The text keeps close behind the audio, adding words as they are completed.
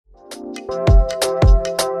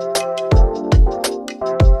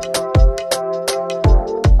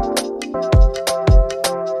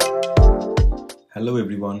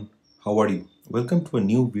everyone, how are you? Welcome to a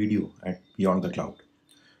new video at Beyond the Cloud.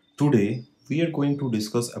 Today we are going to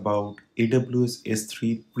discuss about AWS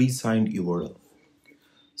S3 pre-signed URL.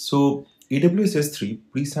 So AWS S3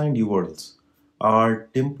 pre-signed URLs are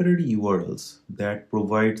temporary URLs that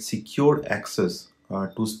provide secure access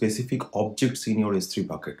to specific objects in your S3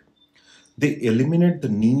 bucket. They eliminate the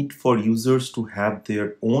need for users to have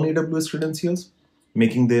their own AWS credentials,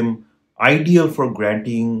 making them ideal for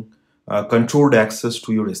granting controlled access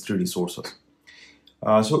to your S3 resources.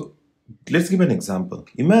 So let's give an example.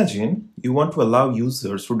 Imagine you want to allow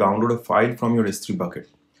users to download a file from your S3 bucket.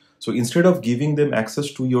 So instead of giving them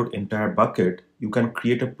access to your entire bucket, you can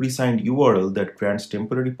create a pre-signed URL that grants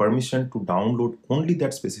temporary permission to download only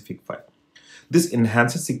that specific file. This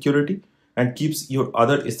enhances security and keeps your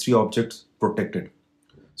other S3 objects protected.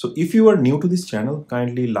 So if you are new to this channel,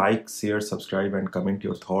 kindly like, share, subscribe and comment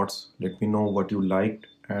your thoughts. Let me know what you liked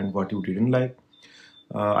and what you didn't like.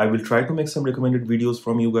 I will try to make some recommended videos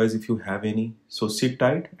from you guys if you have any. So sit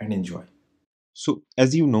tight and enjoy. So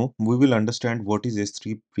as you know, we will understand what is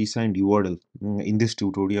S3 pre-signed URL in this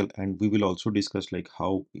tutorial, and we will also discuss like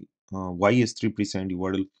how why S3 pre-signed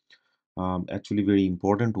URL actually very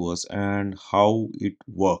important to us and how it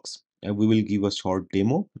works. And we will give a short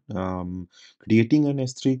demo creating an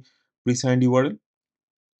S3 pre-signed URL,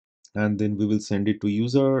 and then we will send it to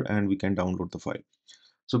user and we can download the file.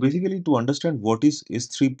 So basically, to understand what is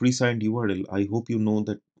S3 pre-signed URL, I hope you know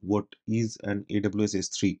that what is an AWS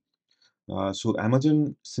S3. So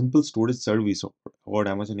Amazon Simple Storage Service or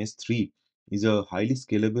Amazon S3 is a highly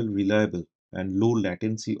scalable, reliable, and low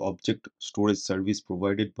latency object storage service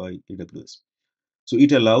provided by AWS. So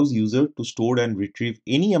it allows user to store and retrieve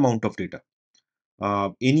any amount of data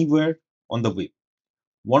anywhere on the web.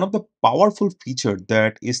 One of the powerful feature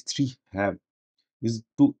that S3 have is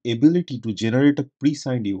the ability to generate a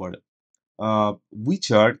pre-signed URL,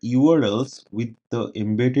 which are URLs with the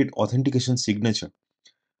embedded authentication signature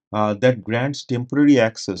that grants temporary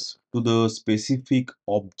access to the specific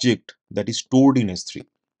object that is stored in S3.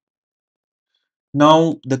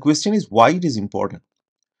 Now, the question is why it is important.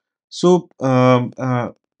 So,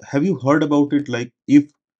 have you heard about it? Like,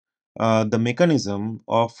 if the mechanism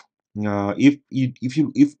of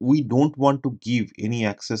if we don't want to give any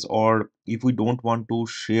access, or if we don't want to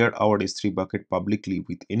share our S3 bucket publicly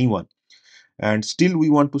with anyone, and still we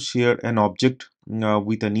want to share an object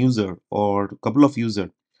with an user or a couple of users,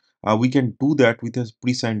 we can do that with a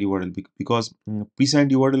pre-signed URL because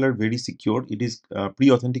pre-signed URL are very secure. It is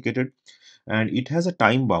pre-authenticated and it has a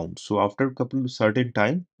time bound. So after a couple of certain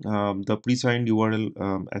time, the pre-signed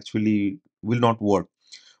URL actually will not work,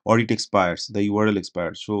 or it expires. The URL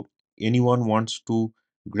expires. So anyone wants to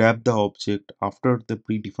grab the object after the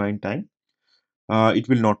predefined time, it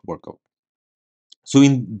will not work out. So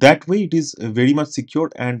in that way, it is very much secure,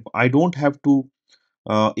 and I don't have to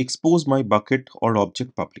expose my bucket or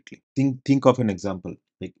object publicly. Think of an example.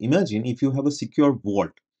 Like imagine if you have a secure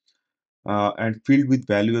vault and filled with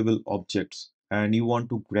valuable objects, and you want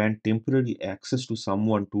to grant temporary access to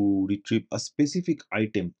someone to retrieve a specific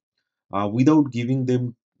item without giving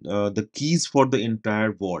them the keys for the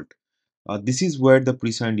entire vault. This is where the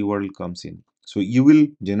pre-signed URL comes in. So you will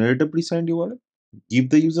generate a pre-signed URL, give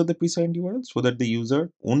the user the pre-signed URL so that the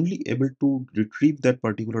user only able to retrieve that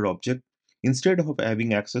particular object instead of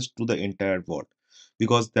having access to the entire vault,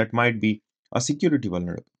 because that might be a security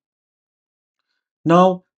vulnerability.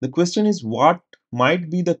 Now, the question is what might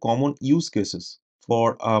be the common use cases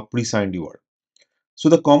for a pre-signed URL? So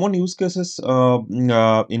the common use cases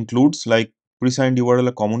includes like pre-signed URL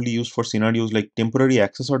are commonly used for scenarios like temporary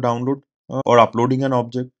access or download or uploading an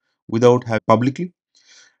object without having publicly.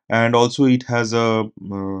 And also it has a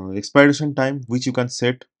expiration time which you can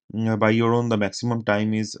set by your own. The maximum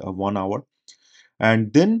time is 1 hour.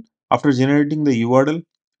 And then after generating the URL,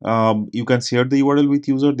 you can share the URL with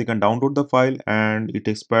user. They can download the file and it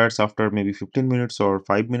expires after maybe 15 minutes or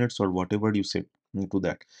 5 minutes or whatever you set to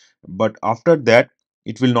that. But after that,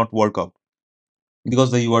 it will not work out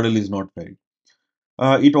because the URL is not valid.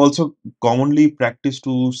 It also commonly practiced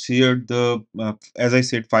to share the, as I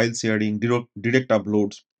said, file sharing, direct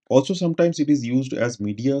uploads. Also, sometimes it is used as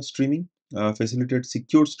media streaming, facilitate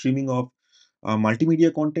secure streaming of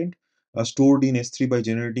multimedia content stored in S3 by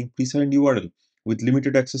generating pre-signed URL with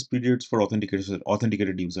limited access periods for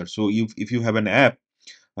authenticated users. So if you have an app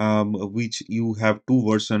which you have two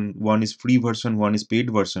version, one is free version, one is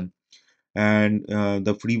paid version, and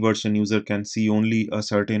the free version user can see only a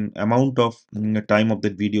certain amount of time of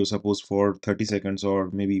that video, suppose for 30 seconds or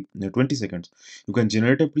maybe 20 seconds. You can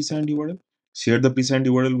generate a pre-signed URL, share the pre-signed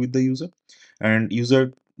URL with the user, and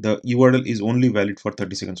user the URL is only valid for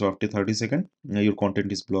 30 seconds. So after 30 seconds, your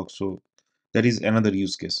content is blocked. So that is another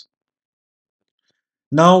use case.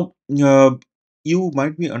 Now, you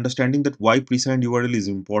might be understanding that why pre-signed URL is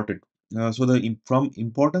important. So from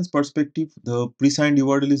importance perspective, the pre-signed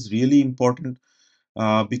URL is really important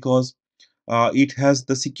because it has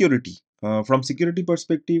the security. From security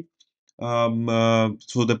perspective,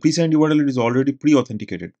 so the pre-signed URL is already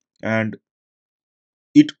pre-authenticated, and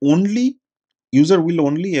it only user will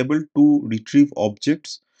only able to retrieve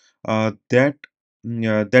objects that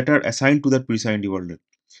are assigned to that pre-signed URL.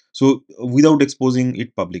 So without exposing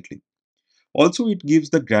it publicly. Also, it gives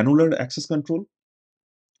the granular access control.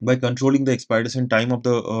 By controlling the expiration time of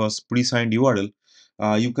the pre-signed URL,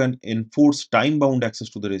 you can enforce time-bound access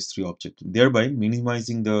to the S3 object, thereby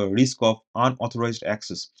minimizing the risk of unauthorized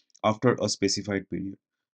access after a specified period.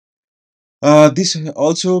 This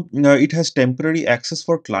also it has temporary access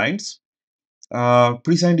for clients.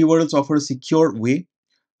 Pre-signed URLs offer a secure way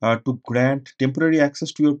to grant temporary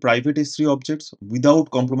access to your private S3 objects without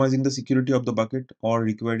compromising the security of the bucket or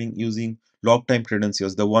requiring using log time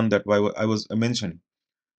credentials, the one that I was mentioning.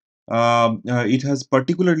 It has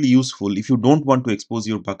particularly useful if you don't want to expose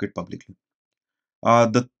your bucket publicly.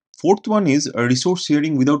 The fourth one is resource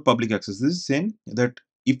sharing without public access. This is same that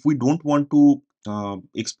if we don't want to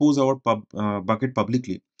expose our bucket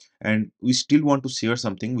publicly and we still want to share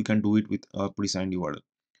something, we can do it with a pre-signed URL.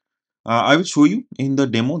 I will show you in the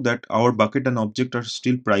demo that our bucket and object are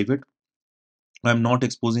still private. I'm not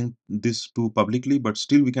exposing this to publicly, but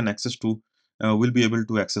still we can access to, we'll be able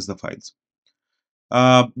to access the files.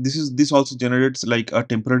 This also generates like a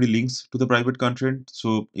temporary links to the private content.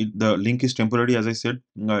 So the link is temporary, as I said.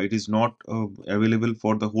 It is not available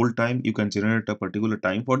for the whole time. You can generate a particular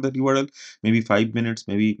time for that URL, maybe 5 minutes,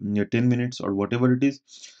 maybe 10 minutes, or whatever it is,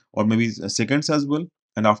 or maybe seconds as well.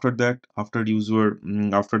 And after that, after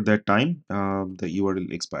that time, the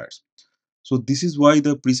URL expires. So this is why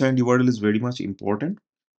the pre-signed URL is very much important.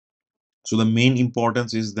 So the main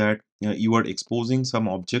importance is that you are exposing some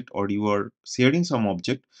object or you are sharing some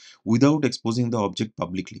object without exposing the object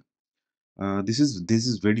publicly. This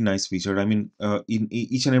is very nice feature. I mean, in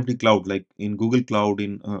each and every cloud, like in Google Cloud,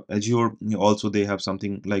 in Azure, also they have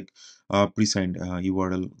something like pre-signed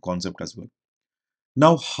URL concept as well.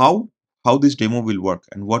 Now, how this demo will work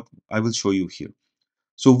and what I will show you here.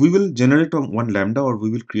 So we will generate one lambda, or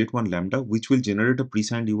we will create one lambda which will generate a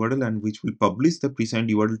pre-signed URL and which will publish the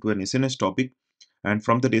pre-signed URL to an SNS topic. And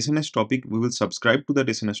from that SNS topic, we will subscribe to that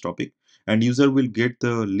SNS topic, and user will get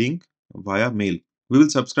the link via mail. We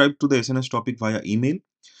will subscribe to the SNS topic via email,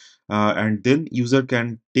 and then user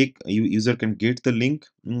can get the link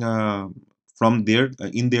from there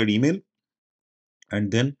in their email,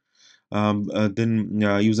 and then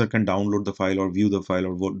user can download the file or view the file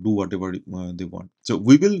or do whatever they want. So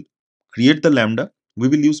we will create the lambda. We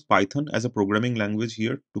will use Python as a programming language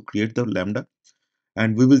here to create the lambda,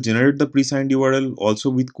 and we will generate the pre-signed URL also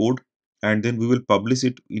with code, and then we will publish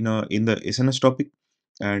it in the SNS topic,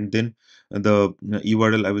 and then the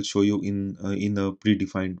URL I will show you in the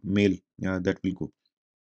predefined mail that will go.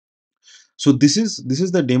 So this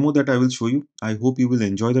is the demo that I will show you. I hope you will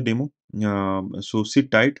enjoy the demo. So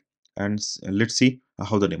sit tight and let's see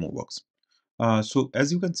how the demo works. So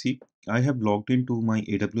as you can see, I have logged into my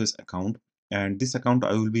AWS account, and this account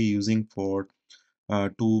I will be using for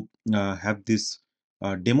to have this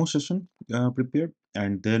demo session prepared.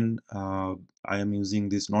 And then I am using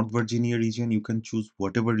this North Virginia region. You can choose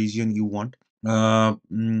whatever region you want. Uh,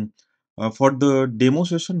 mm, for the demo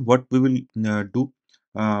session, what we will do,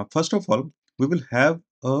 first of all, we will have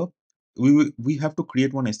a we have to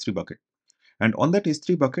create one S3 bucket, and on that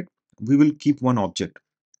S3 bucket, we will keep one object,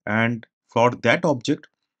 and for that object,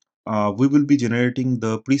 we will be generating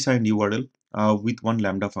the pre-signed URL with one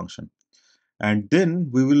lambda function, and then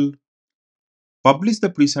we will publish the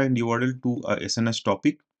pre-signed URL to a SNS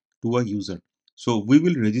topic to a user. So we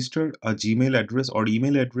will register a Gmail address or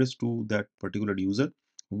email address to that particular user,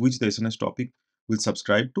 which the SNS topic will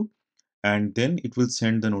subscribe to, and then it will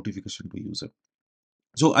send the notification to user.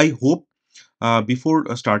 So I hope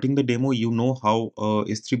before starting the demo, you know how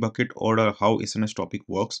S3 bucket or how SNS topic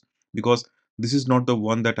works, because this is not the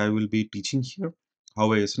one that I will be teaching here,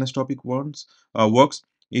 how a SNS topic works.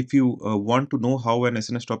 If you want to know how an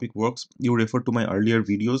SNS topic works, you refer to my earlier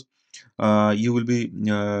videos. You will be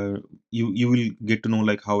you will get to know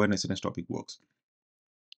like how an SNS topic works.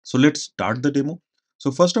 So let's start the demo.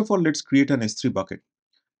 So first of all, let's create an S3 bucket.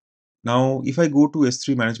 Now, if I go to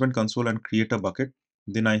S3 management console and create a bucket,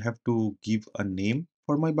 then I have to give a name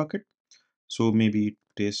for my bucket. So maybe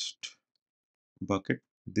test bucket,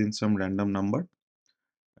 then some random number,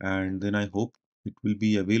 and then I hope it will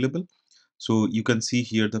be available. So you can see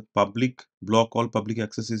here the public block, all public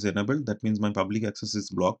access is enabled. That means my public access is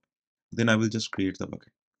blocked. Then I will just create the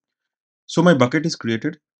bucket. So my bucket is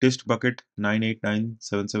created, test bucket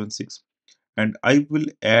 989776, and I will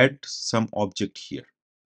add some object here.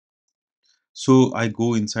 So I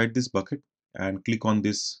go inside this bucket and click on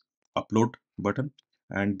this upload button,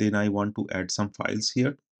 and then I want to add some files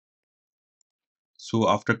here. So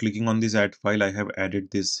after clicking on this add file, I have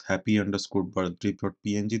added this happy underscore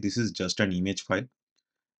birthday.png. This is just an image file,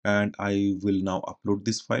 and I will now upload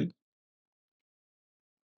this file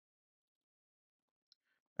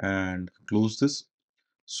and close this.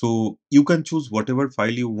 So you can choose whatever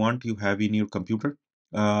file you want you have in your computer.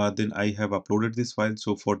 Then I have uploaded this file.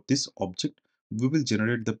 So for this object, we will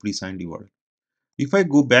generate the pre-signed URL. If I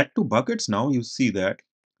go back to buckets now, you see that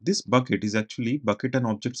this bucket is actually bucket and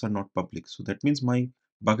objects are not public. So that means my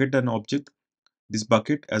bucket and object, this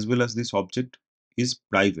bucket as well as this object is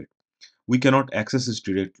private. We cannot access this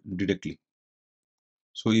directly.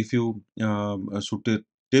 So if you to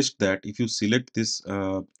test that, if you select this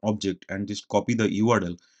object and just copy the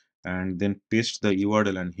URL and then paste the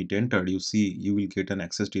URL and hit enter, you see you will get an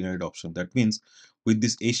access denied option. That means with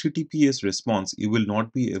this HTTPS response, you will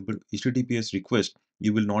not be able, HTTPS request,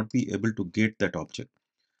 you will not be able to get that object.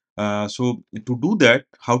 So to do that,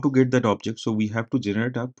 how to get that object? So we have to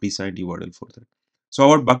generate a pre-signed URL for that. So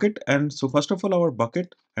our bucket, and so first of all, our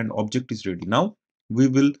bucket and object is ready. Now we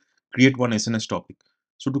will create one SNS topic.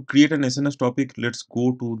 So to create an SNS topic, let's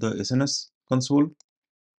go to the SNS console.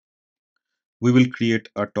 We will create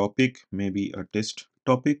a topic, maybe a test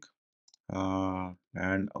topic,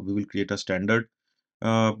 and we will create a standard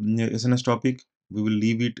SNS topic. We will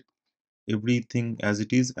leave it everything as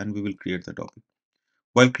it is, and we will create the topic.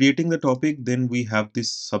 While creating the topic, then we have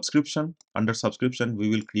this subscription. Under subscription, we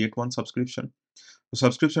will create one subscription. So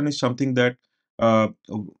subscription is something that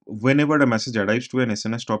whenever a message arrives to an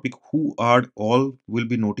SNS topic, who are all will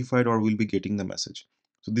be notified or will be getting the message.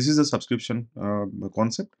 So this is a subscription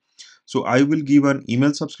concept. So I will give an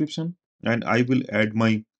email subscription, and I will add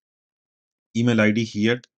my email ID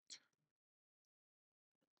here.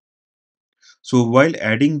 So while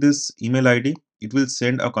adding this email ID, it will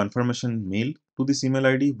send a confirmation mail to this email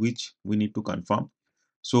ID, which we need to confirm.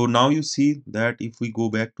 So now you see that if we go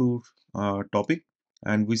back to topic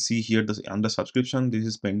and we see here this under subscription, this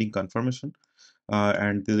is pending confirmation,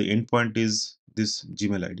 and the endpoint is this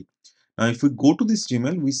Gmail ID. Now, if we go to this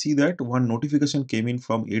Gmail, we see that one notification came in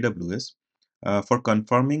from AWS for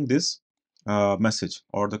confirming this message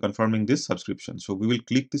or the confirming this subscription. So we will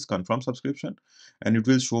click this confirm subscription, and it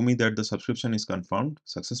will show me that the subscription is confirmed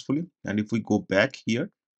successfully. And if we go back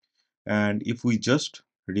here, and if we just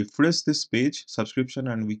refresh this page subscription,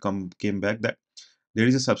 and we came back, that there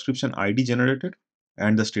is a subscription ID generated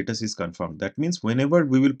and the status is confirmed. That means whenever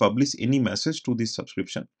we will publish any message to this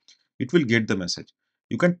subscription, it will get the message.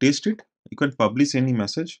 You can test it. You can publish any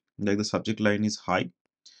message, like the subject line is hi,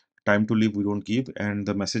 time to leave we don't give, and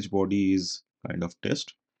the message body is kind of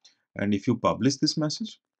test. And if you publish this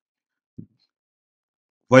message,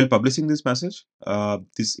 while publishing this message,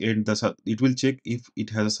 it will check if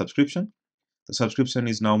it has a subscription. The subscription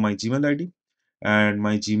is now my Gmail ID, and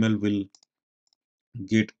my Gmail will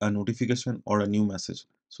get a notification or a new message.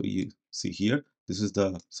 So you see here, this is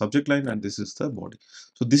the subject line and this is the body.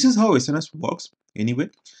 So this is how SNS works anyway.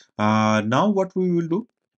 Now what we will do,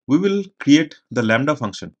 we will create the Lambda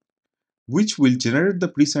function, which will generate the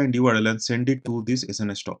pre-signed URL and send it to this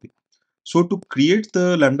SNS topic. So to create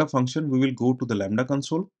the Lambda function, we will go to the Lambda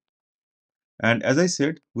console. And as I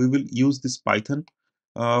said, we will use this Python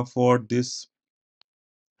for this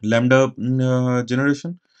Lambda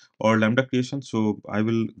generation or Lambda creation. So I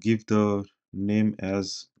will give the name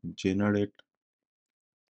as generate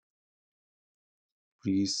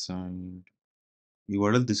pre-signed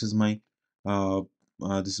URL. This is my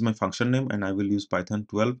function name, and I will use Python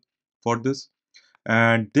 12 for this.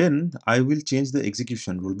 And then I will change the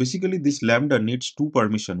execution rule. Basically, this Lambda needs two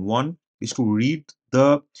permission. One is to read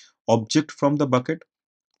the object from the bucket.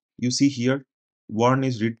 You see here, one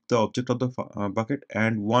is read the object of the bucket,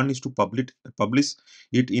 and one is to publish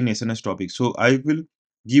it in SNS topic. So I will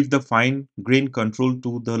give the fine grain control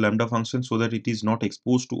to the Lambda function so that it is not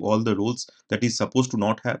exposed to all the roles that is supposed to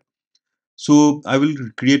not have. So I will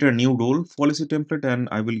create a new role policy template, and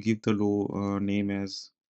I will give the role name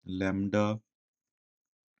as Lambda.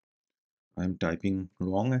 I'm typing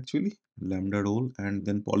wrong actually. Lambda role, and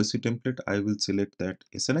then policy template. I will select that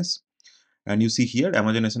SNS. And you see here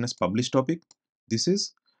Amazon SNS publish topic, this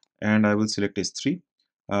is, and I will select S3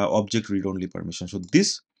 object read only permission. So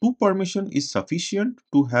this two permission is sufficient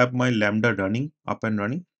to have my Lambda running up and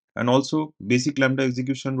running. And also basic Lambda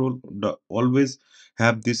execution rule always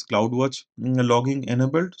have this CloudWatch logging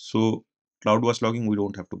enabled. So CloudWatch logging, we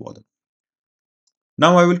don't have to bother.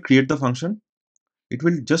 Now I will create the function. It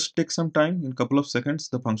will just take some time. In a couple of seconds,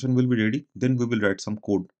 the function will be ready. Then we will write some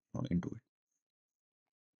code into it.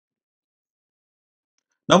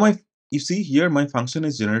 Now you see here, my function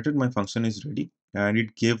is generated, my function is ready, and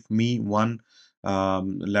it gave me one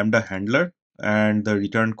Lambda handler, and the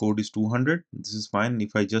return code is 200. This is fine.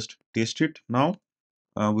 If I just test it now,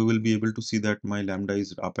 we will be able to see that my Lambda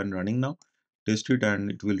is up and running now. Test it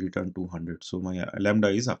and it will return 200. So my Lambda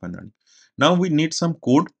is up and running. Now we need some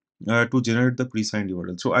code to generate the pre-signed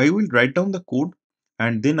URL. So I will write down the code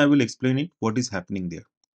and then I will explain it what is happening there.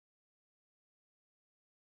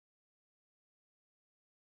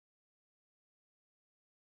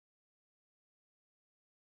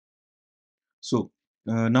 So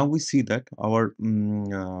now we see that our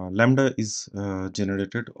Lambda is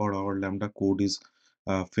generated, or our Lambda code is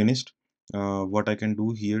finished. What I can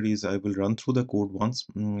do here is I will run through the code once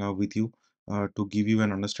with you to give you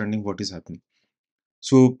an understanding what is happening.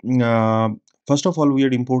 So first of all, we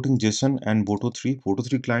are importing JSON and Boto3.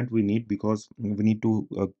 Boto3 client we need because we need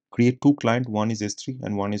to create two clients. One is S3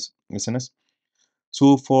 and one is SNS.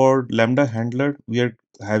 So for Lambda handler, we are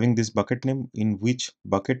having this bucket name, in which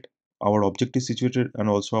bucket our object is situated, and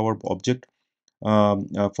also our object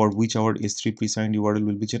for which our S3 pre-signed URL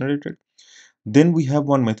will be generated. Then we have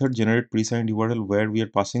one method, generate pre-signed URL, where we are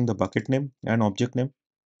passing the bucket name and object name,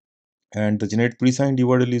 and the generate pre-signed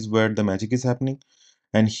URL is where the magic is happening.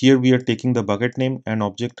 And here we are taking the bucket name and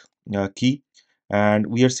object key, and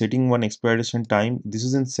we are setting one expiration time. This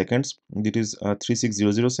is in seconds. It is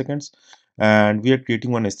 3600 seconds, and we are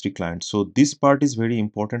creating one S3 client. So this part is very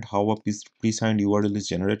important, how a pre-signed URL is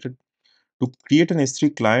generated. To create an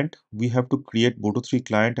S3 client, we have to create Boto3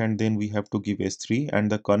 client, and then we have to give S3,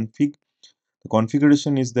 and the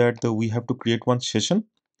configuration is that we have to create one session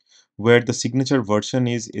where the signature version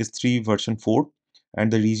is S3 version 4 and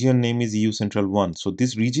the region name is EU Central 1. So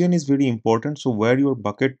this region is very important. So where your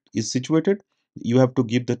bucket is situated, you have to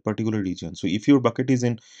give that particular region. So if your bucket is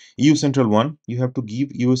in EU Central 1, you have to give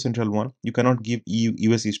EU Central 1. You cannot give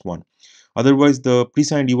US East 1. Otherwise, the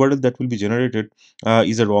pre-signed URL that will be generated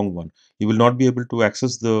is a wrong one. You will not be able to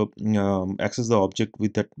access the object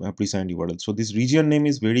with that pre-signed URL. So this region name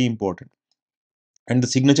is very important, and the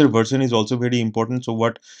signature version is also very important. So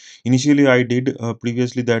what initially I did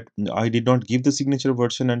previously, that I did not give the signature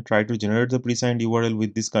version and try to generate the pre-signed URL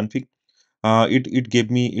with this config. It gave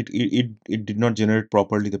me it did not generate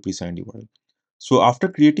properly the pre-signed URL. So after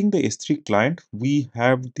creating the S3 client, we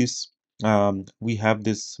have this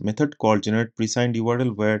method called generate pre-signed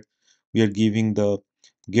URL, where we are giving the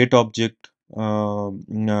get object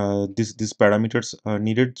this parameters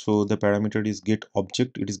needed. So the parameter is get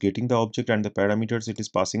object. It is getting the object, and the parameters it is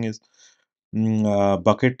passing is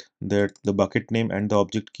bucket, that the bucket name and the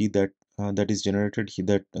object key that is generated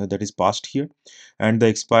that is passed here. And the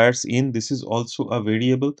expires in, this is also a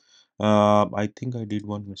variable. I think I did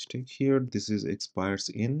one mistake here. This is expires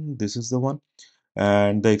in, this is the one,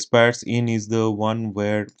 and the expires in is the one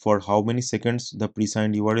where for how many seconds the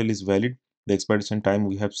pre-signed URL is valid. The expiration time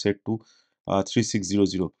we have set to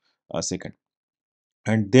 3600 second.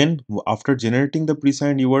 And then after generating the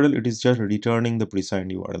pre-signed URL, it is just returning the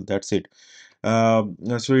pre-signed URL. That's it.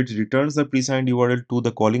 So it returns the pre-signed URL to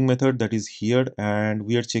the calling method that is here, and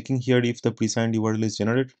we are checking here if the pre-signed URL is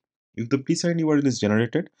generated. If the pre-signed URL is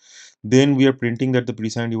generated, then we are printing that the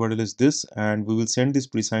pre-signed URL is this, and we will send this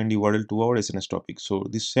pre-signed URL to our SNS topic. So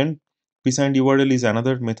this send pre-signed URL is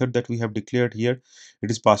another method that we have declared here. It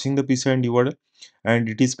is passing the pre-signed URL, and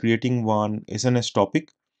it is creating one SNS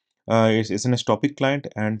topic. It's SNS topic client,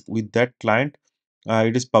 and with that client,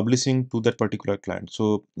 it is publishing to that particular client.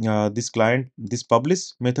 So this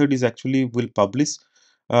publish method is actually will publish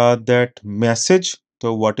that message,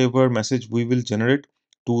 so whatever message we will generate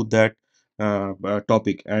to that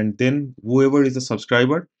topic, and then whoever is a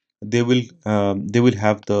subscriber, they will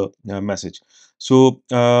have the message. So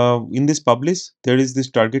in this publish, there is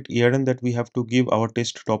this target ARN that we have to give our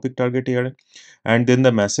test topic target ARN, and then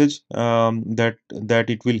the message that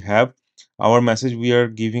it will have. Our message we are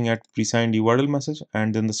giving at pre-signed URL message,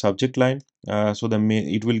 and then the subject line. So the mail,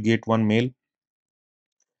 it will get one mail,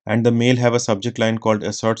 and the mail have a subject line called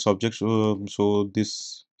assert subject. So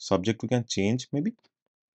this subject we can change maybe.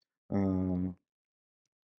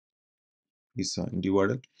 Is in the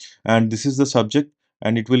URL, and this is the subject,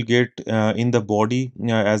 and it will get in the body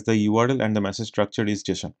as the URL, and the message structure is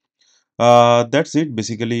JSON. That's it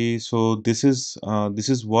basically. So this is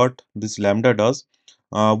what this Lambda does.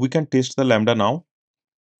 We can test the Lambda now.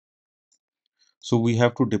 So we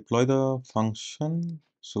have to deploy the function.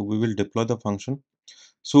 So we will deploy the function.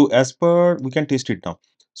 So as per, we can test it now.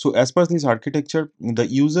 So as per this architecture, the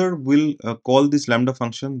user will call this Lambda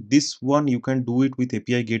function. This one you can do it with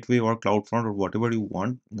API gateway or CloudFront or whatever you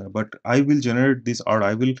want. But I will generate this, or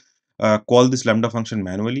I will call this Lambda function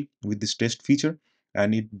manually with this test feature.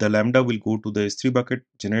 And the Lambda will go to the S3 bucket,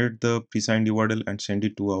 generate the pre-signed URL and send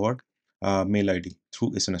it to our mail ID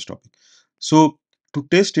through SNS topic. So to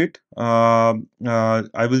test it, I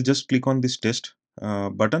will just click on this test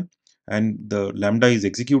button, and the Lambda is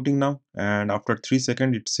executing now, and after 3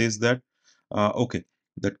 seconds it says that okay,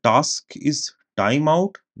 the task is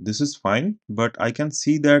timeout. This is fine, but I can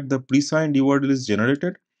see that the pre-signed URL is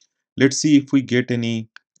generated. Let's see if we get any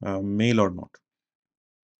mail or not.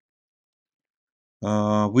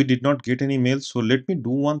 We did not get any mail, so let me do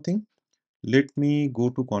one thing. Let me go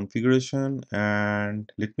to configuration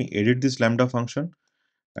and let me edit this Lambda function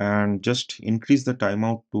and just increase the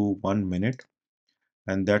timeout to 1 minute,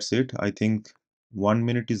 and that's it. I think 1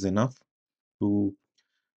 minute is enough to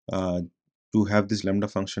uh, have this Lambda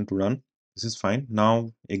function to run. This is fine.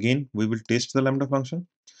 Now again we will test the Lambda function.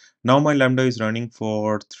 Now my Lambda is running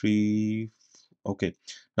for 3. Okay,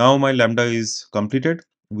 now my Lambda is completed.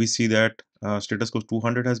 We see that status code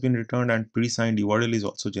 200 has been returned and pre-signed URL is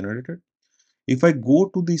also generated. If I go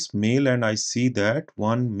to this mail and I see that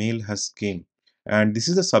one mail has came, and this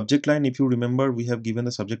is the subject line. If you remember, we have given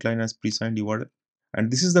the subject line as pre-signed URL, and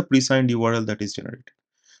this is the pre-signed URL that is generated.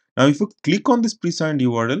 Now if you click on this pre-signed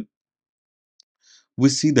URL, we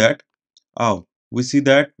see that, oh, we see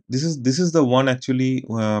that this is the one actually.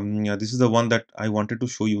 Yeah, this is the one that I wanted to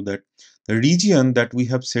show you, that the region that we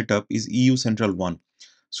have set up is EU Central 1.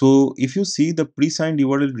 So if you see, the pre-signed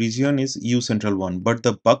URL region is EU Central 1, but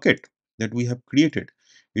the bucket that we have created,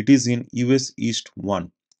 it is in US East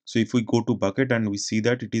 1. So if we go to bucket and we see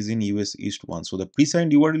that it is in US East 1, so the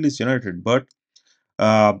pre-signed URL is generated, but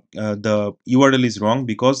the URL is wrong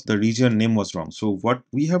because the region name was wrong. So what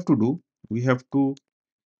we have to do, we have to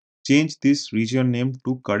change this region name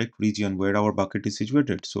to correct region where our bucket is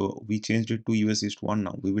situated. So we changed it to US East 1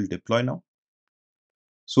 now. We will deploy now.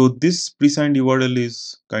 So this pre-signed URL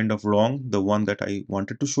is kind of wrong, the one that I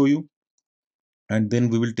wanted to show you. And then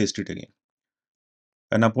we will test it again.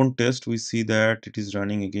 And upon test, we see that it is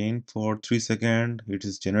running again for 3 seconds. It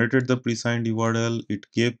has generated the pre-signed URL. It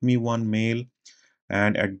gave me one mail.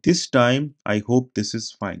 And at this time, I hope this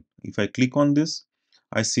is fine. If I click on this,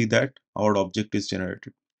 I see that our object is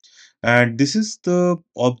generated. And this is the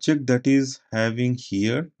object that is having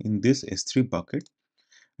here in this S3 bucket.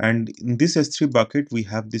 And in this S3 bucket, we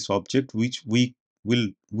have this object which we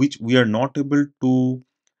are not able to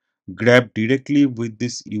grab directly with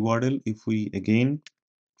this URL. If we again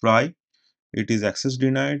try, it is access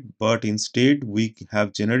denied, but instead we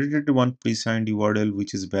have generated one pre-signed URL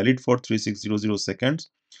which is valid for 3600 seconds.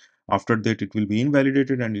 After that, it will be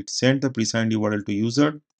invalidated and it sent the pre-signed URL to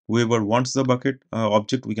user. Whoever wants the bucket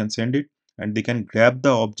object, we can send it and they can grab the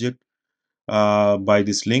object by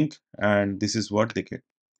this link, and this is what they get.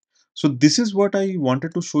 So this is what I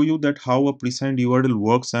wanted to show you, that how a pre-signed URL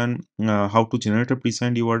works and how to generate a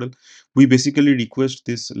pre-signed URL. We basically request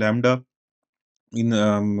this Lambda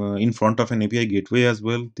in front of an API gateway as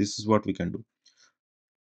well. This is what we can do.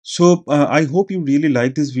 So I hope you really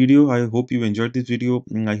like this video. I hope you enjoyed this video.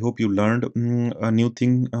 I hope you learned a new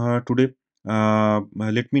thing today.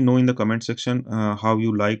 Let me know in the comment section how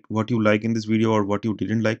you liked, what you like in this video or what you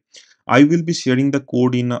didn't like. I will be sharing the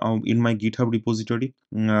code in my GitHub repository.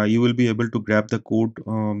 You will be able to grab the code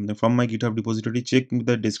from my GitHub repository. Check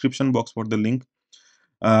the description box for the link.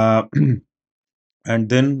 Uh, and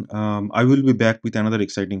then I will be back with another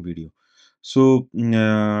exciting video. So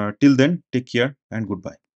till then, take care and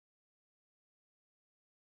goodbye.